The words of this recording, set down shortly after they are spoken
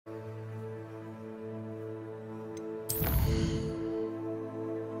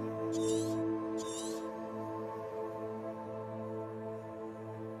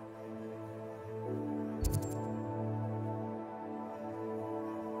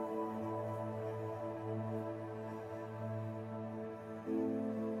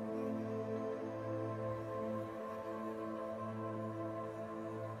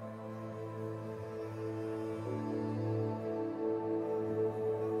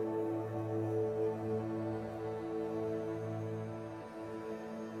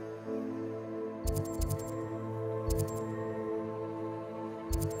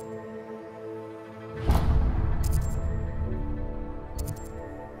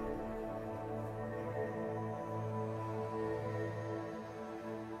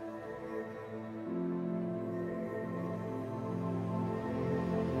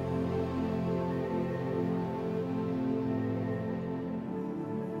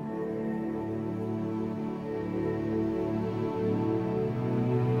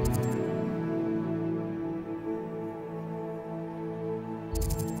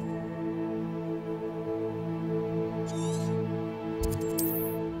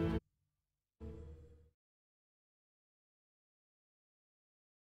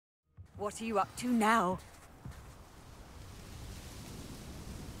What are you up to now?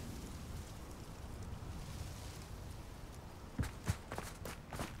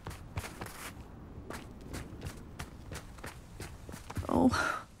 Oh,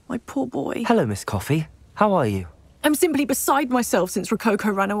 my poor boy. Hello, Miss Coffee. How are you? I'm simply beside myself since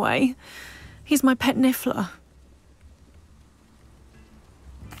Rococo ran away. He's my pet niffler.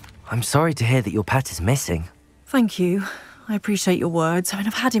 I'm sorry to hear that your pet is missing. Thank you. I appreciate your words. I mean,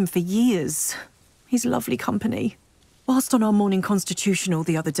 I've had him for years. He's lovely company. Whilst on our morning constitutional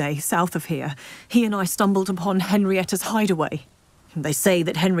the other day, south of here, he and I stumbled upon Henrietta's hideaway. They say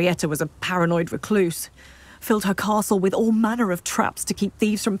that Henrietta was a paranoid recluse, filled her castle with all manner of traps to keep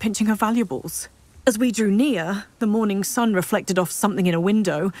thieves from pinching her valuables. As we drew near, the morning sun reflected off something in a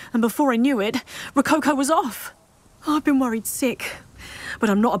window, and before I knew it, Rococo was off. Oh, I've been worried sick. But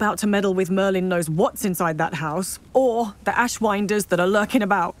I'm not about to meddle with Merlin knows what's inside that house, or the ashwinders that are lurking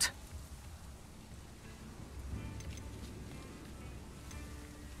about.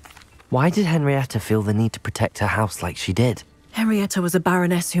 Why did Henrietta feel the need to protect her house like she did? Henrietta was a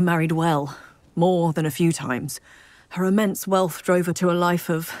baroness who married well, more than a few times. Her immense wealth drove her to a life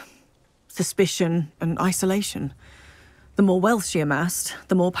of suspicion and isolation. The more wealth she amassed,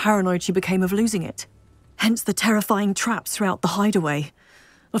 the more paranoid she became of losing it. Hence the terrifying traps throughout the hideaway.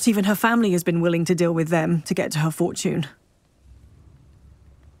 Not even her family has been willing to deal with them to get to her fortune.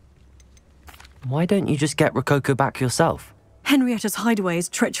 Why don't you just get Rococo back yourself? Henrietta's hideaway is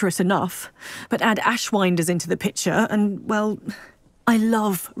treacherous enough, but add ashwinders into the picture and, well, I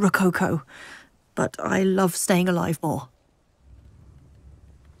love Rococo, but I love staying alive more.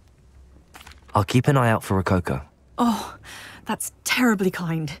 I'll keep an eye out for Rococo. Oh, that's terribly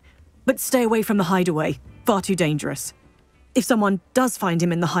kind. But stay away from the hideaway. Far too dangerous. If someone does find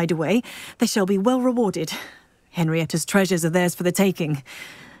him in the hideaway, they shall be well rewarded. Henrietta's treasures are theirs for the taking.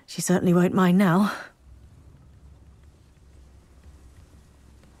 She certainly won't mind now.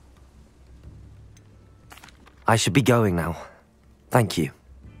 I should be going now. Thank you.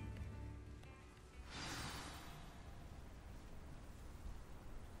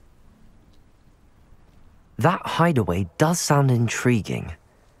 That hideaway does sound intriguing.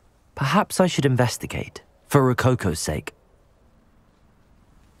 Perhaps I should investigate, for Rococo's sake.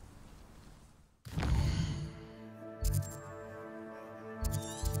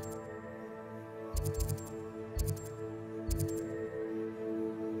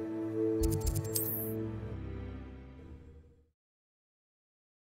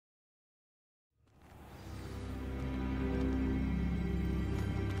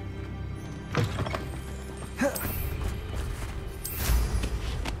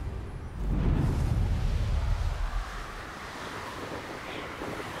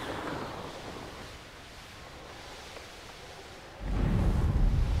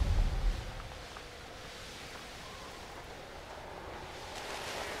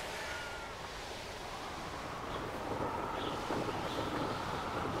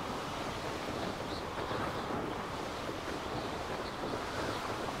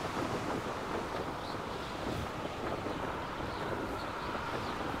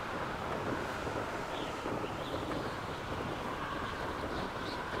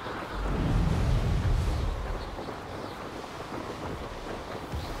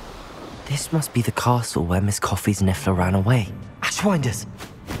 This must be the castle where Miss Coffee's niffler ran away. Ashwinders!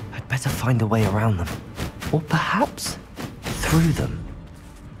 I'd better find a way around them. Or perhaps through them.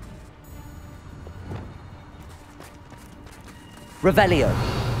 Revelio.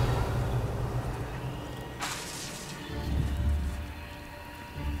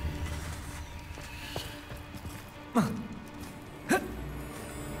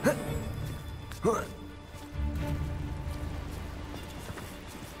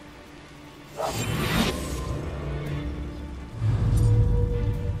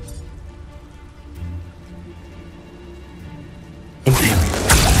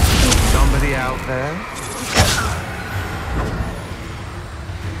 Somebody out there?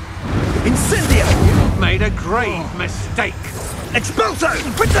 Incendio! You've made a grave mistake. Expulso!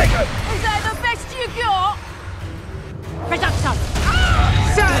 Protego! Is that the best you got? Reduction!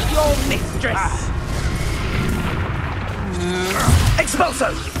 Serve your mistress! Expulso!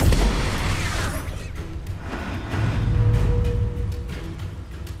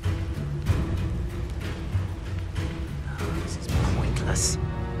 This is pointless.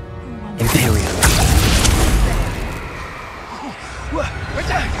 Imperium.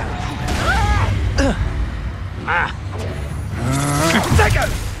 Protego!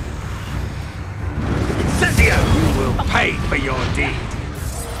 Incendio! You will pay for your deed.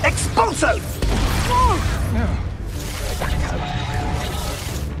 Expulso!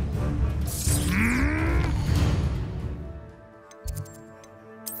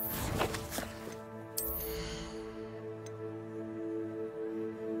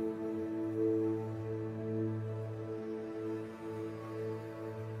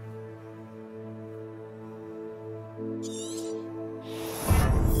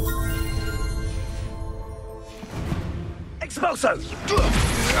 Expulso!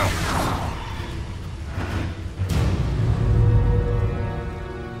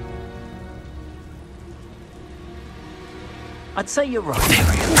 I'd say you're right.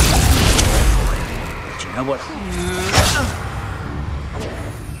 But you know what?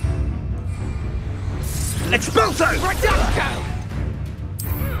 Expulso!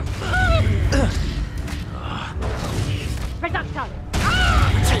 Reduction!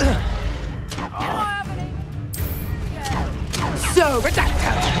 So,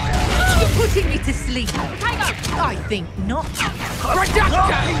 Reducto, you're putting me to sleep. I think not.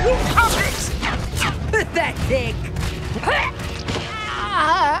 Reducto! Pathetic!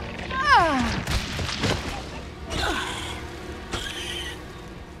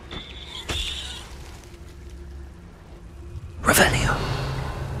 Revelio.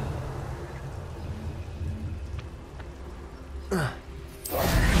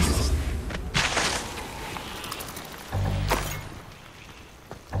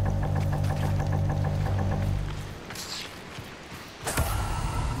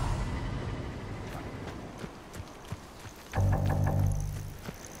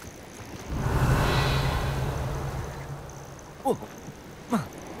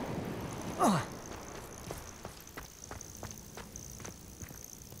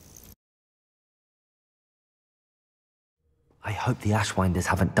 I hope the Ashwinders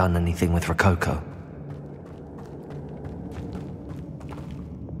haven't done anything with Rococo.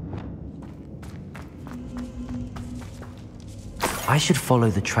 I should follow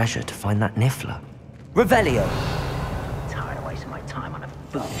the treasure to find that Niffler. Revelio! Tired of wasting my time on a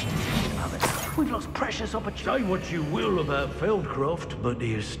foolish decision of others. We've lost precious opportunities. Say what you will about Feldcroft, but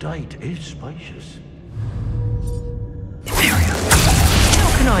the estate is spacious. Imperium!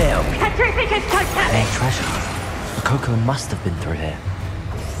 How can I help? More treasure. Rococo must have been through here.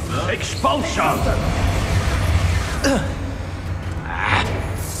 Expulso!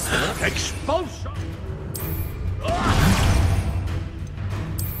 Expulso!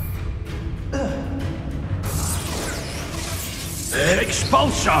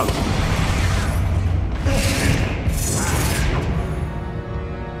 Expulso!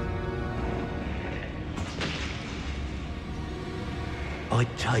 I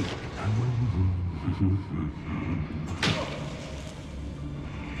take.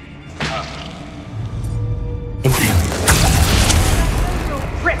 Imperium!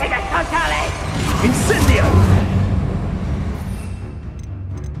 Incendio!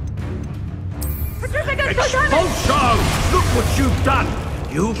 Expulso! Look what you've done!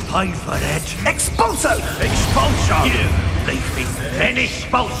 You paid for that. Expulso! Expulso! You leafy. Then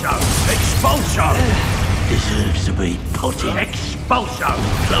expulso! Expulso! Deserves to be put in. Expulso!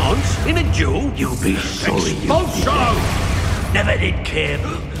 Lance, in a duel, you'll be sorry. Expulso! Never did care.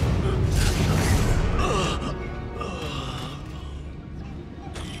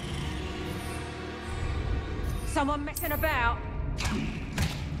 Someone messing about?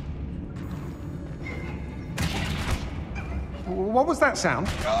 What was that sound?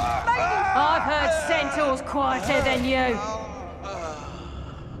 I've heard centaurs quieter than you.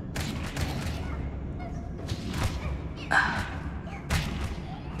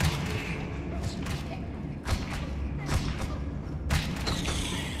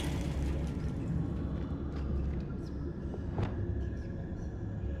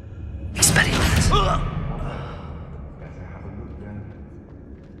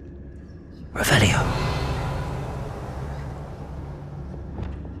 Revelio.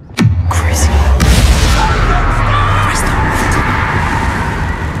 Crazy. Presto.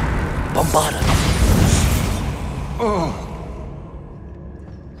 Bombarda.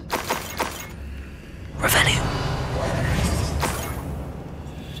 Revelio.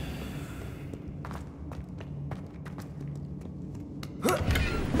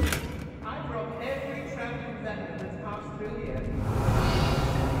 I've robbed every trampling vendor that's passed through here.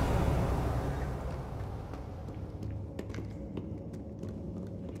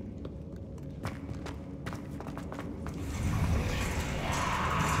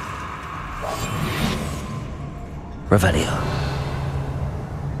 Revelio.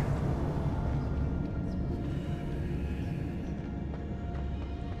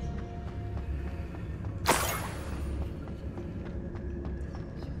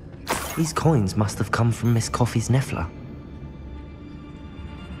 These coins must have come from Miss Coffee's Nifla.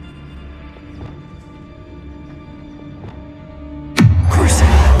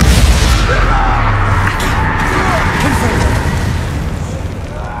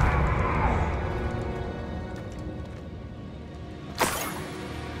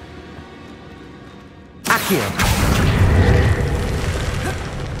 Here.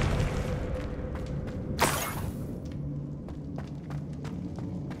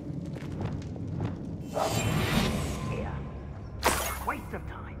 Waste of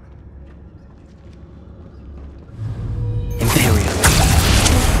time. Imperium.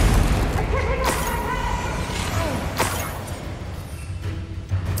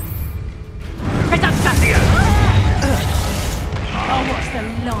 Oh, what's the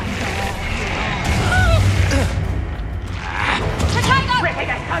line there?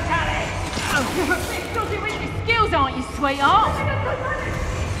 Pistols with your skills, aren't you, sweetheart?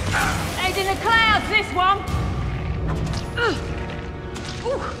 Head in the clouds, this one.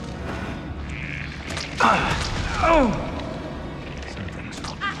 Something's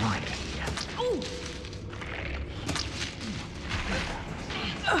not right here.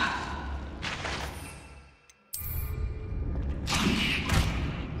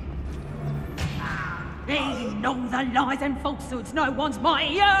 These know the lies and falsehoods. No one's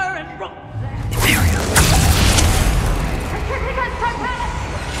mightier and wrong. Imperium.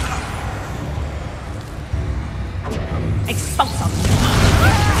 Expulso.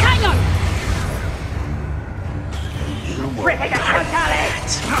 Tango! Ripping a totale!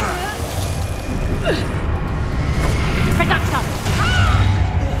 Reducto!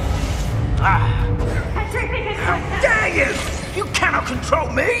 How dare you! You cannot control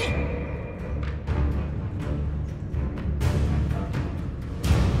me!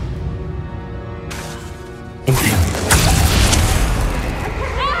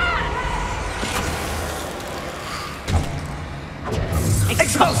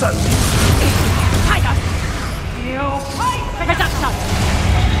 Expulso! Tiger! You pay! Reducto!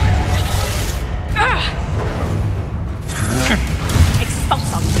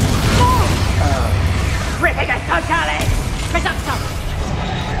 Expulso! Ripping a totale! Reducto!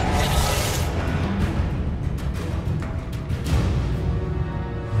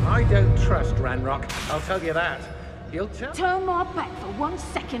 I don't trust Ranrock, I'll tell you that. He'll tell... Turn my back for 1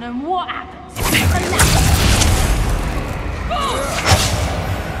 second and what happens?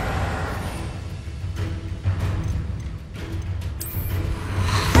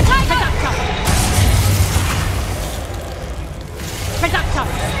 Reducto!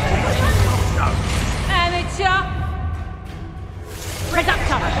 Amateur!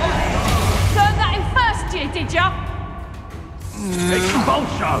 Reducto! Learned that in first year, did ya?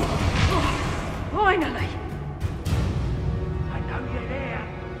 Expulso! Finally! I know you're there.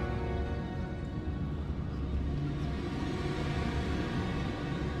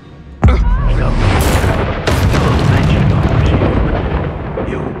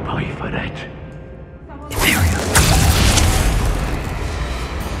 You'll pay for that.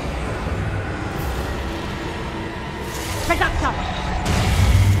 Reducto!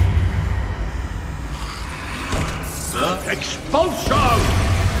 Expulso!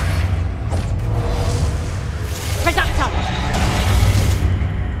 Reducto!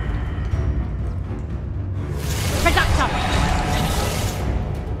 Reducto!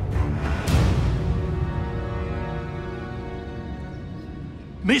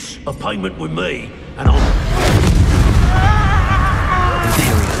 Miss a payment with me, and I'll...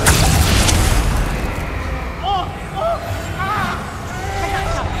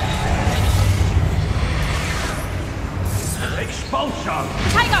 Expulso!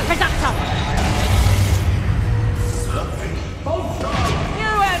 Tango! Reducto! Expulso!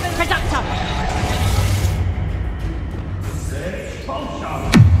 You haven't... Reducto!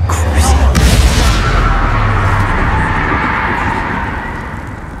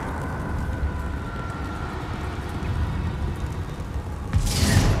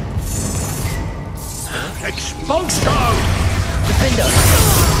 Expulso! Defender!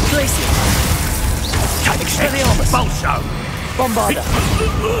 Glacier! Expelliarmus! Expulso! Bombarda!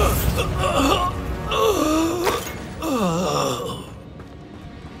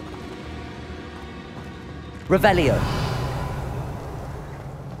 Revelio!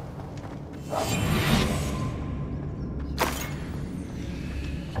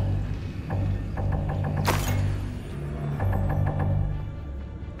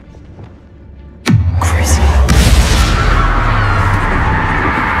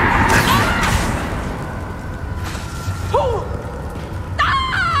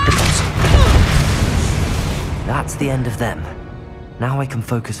 That's the end of them. Now I can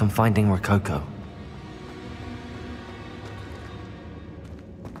focus on finding Rococo.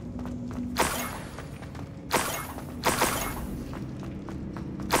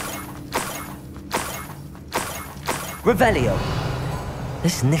 Revelio!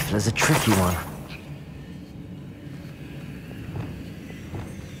 This Niffler's a tricky one.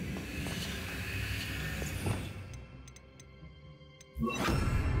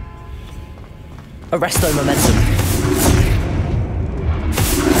 Arresto momentum.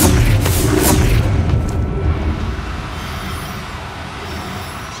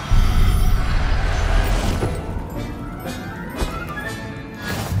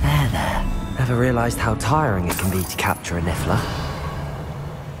 There. Never realized how tiring it can be to capture a Niffler.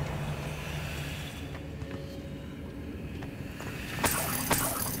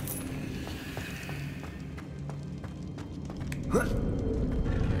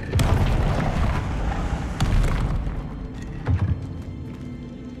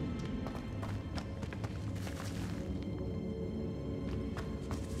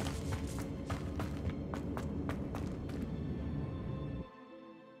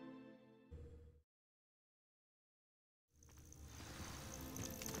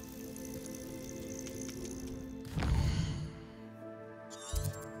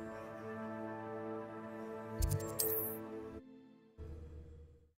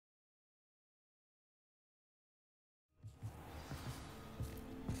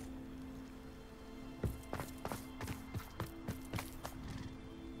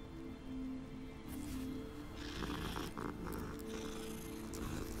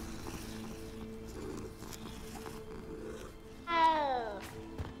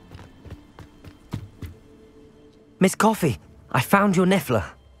 Miss Coffee, I found your Niffler.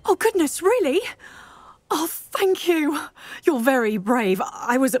 Oh, goodness, really? Oh, thank you. You're very brave.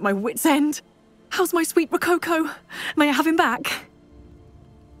 I was at my wit's end. How's my sweet Rococo? May I have him back?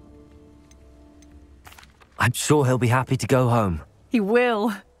 I'm sure he'll be happy to go home. He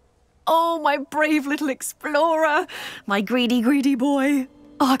will. Oh, my brave little explorer. My greedy, greedy boy.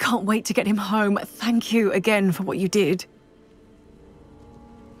 Oh, I can't wait to get him home. Thank you again for what you did.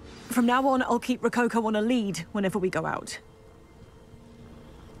 From now on, I'll keep Rococo on a lead whenever we go out.